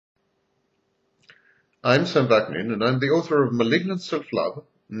I'm Sam Vaknin, and I'm the author of Malignant Self-Love,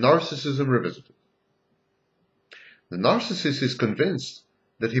 Narcissism Revisited. The narcissist is convinced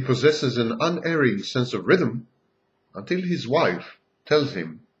that he possesses an unerring sense of rhythm until his wife tells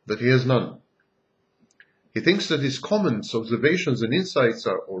him that he has none. He thinks that his comments, observations, and insights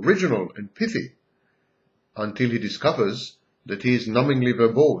are original and pithy until he discovers that he is numbingly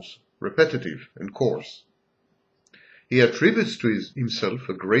verbose, repetitive, and coarse. He attributes to himself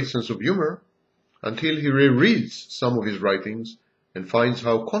a great sense of humor until he rereads some of his writings and finds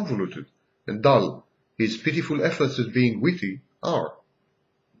how convoluted and dull his pitiful efforts at being witty are.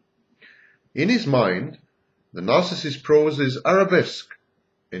 In his mind, the narcissist's prose is arabesque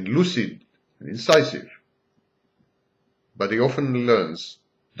and lucid and incisive, but he often learns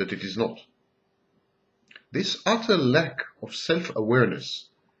that it is not. This utter lack of self-awareness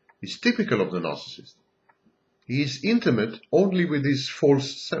is typical of the narcissist. He is intimate only with his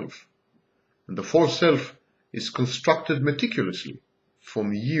false self, and the false self is constructed meticulously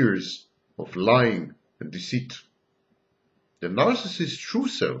from years of lying and deceit. The narcissist's true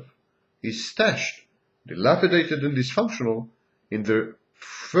self is stashed, dilapidated and dysfunctional in the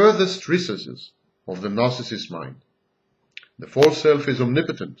furthest recesses of the narcissist's mind. The false self is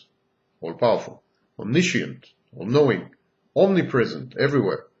omnipotent, all-powerful, omniscient, all-knowing, omnipresent,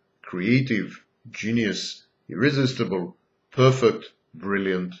 everywhere, creative, genius, irresistible, perfect,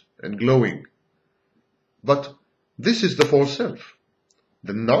 brilliant, and glowing. But this is the false self.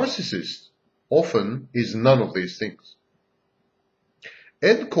 The narcissist often is none of these things.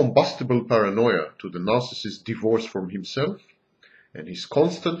 Add combustible paranoia to the narcissist's divorce from himself, and his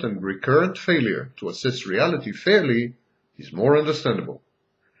constant and recurrent failure to assess reality fairly is more understandable.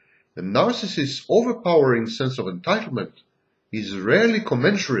 The narcissist's overpowering sense of entitlement is rarely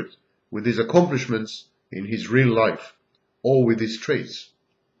commensurate with his accomplishments in his real life or with his traits.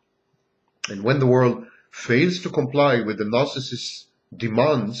 And when the world fails to comply with the narcissist's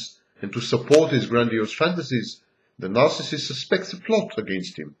demands and to support his grandiose fantasies, the narcissist suspects a plot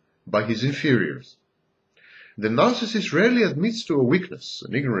against him by his inferiors. The narcissist rarely admits to a weakness,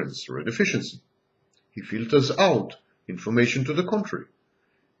 an ignorance, or a deficiency. He filters out information to the contrary.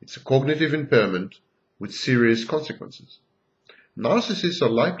 It's a cognitive impairment with serious consequences. Narcissists are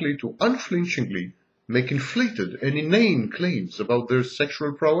likely to unflinchingly make inflated and inane claims about their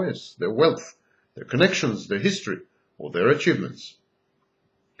sexual prowess, their wealth, their connections, their history, or their achievements.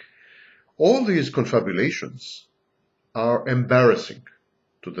 All these confabulations are embarrassing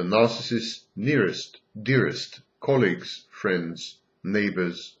to the narcissist's nearest, dearest colleagues, friends,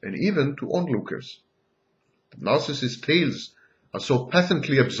 neighbors, and even to onlookers. The narcissist's tales are so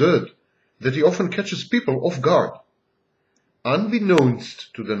patently absurd that he often catches people off guard.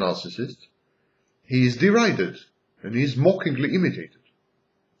 Unbeknownst to the narcissist, he is derided and he is mockingly imitated.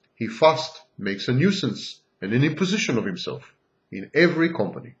 He fast makes a nuisance and an imposition of himself in every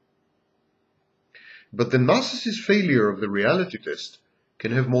company. But the narcissist's failure of the reality test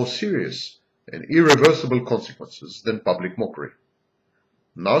can have more serious and irreversible consequences than public mockery.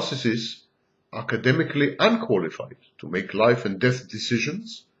 Narcissists, academically unqualified to make life and death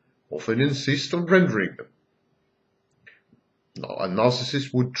decisions, often insist on rendering them. Now, a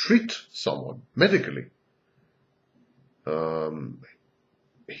narcissist would treat someone medically.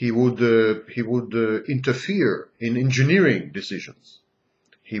 He would interfere in engineering decisions.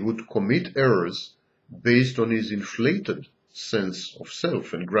 He would commit errors based on his inflated sense of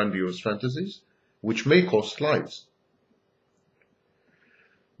self and grandiose fantasies, which may cost lives.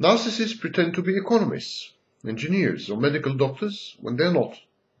 Narcissists pretend to be economists, engineers, or medical doctors when they are not.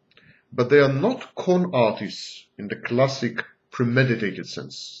 But they are not con artists in the classic premeditated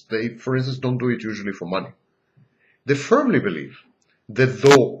sense. They, for instance, don't do it usually for money. They firmly believe that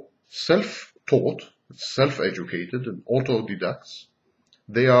though self-taught, self-educated, and autodidacts,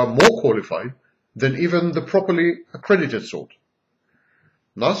 they are more qualified than even the properly accredited sort.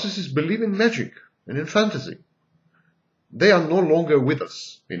 Narcissists believe in magic and in fantasy. They are no longer with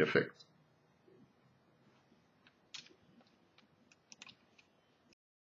us, in effect.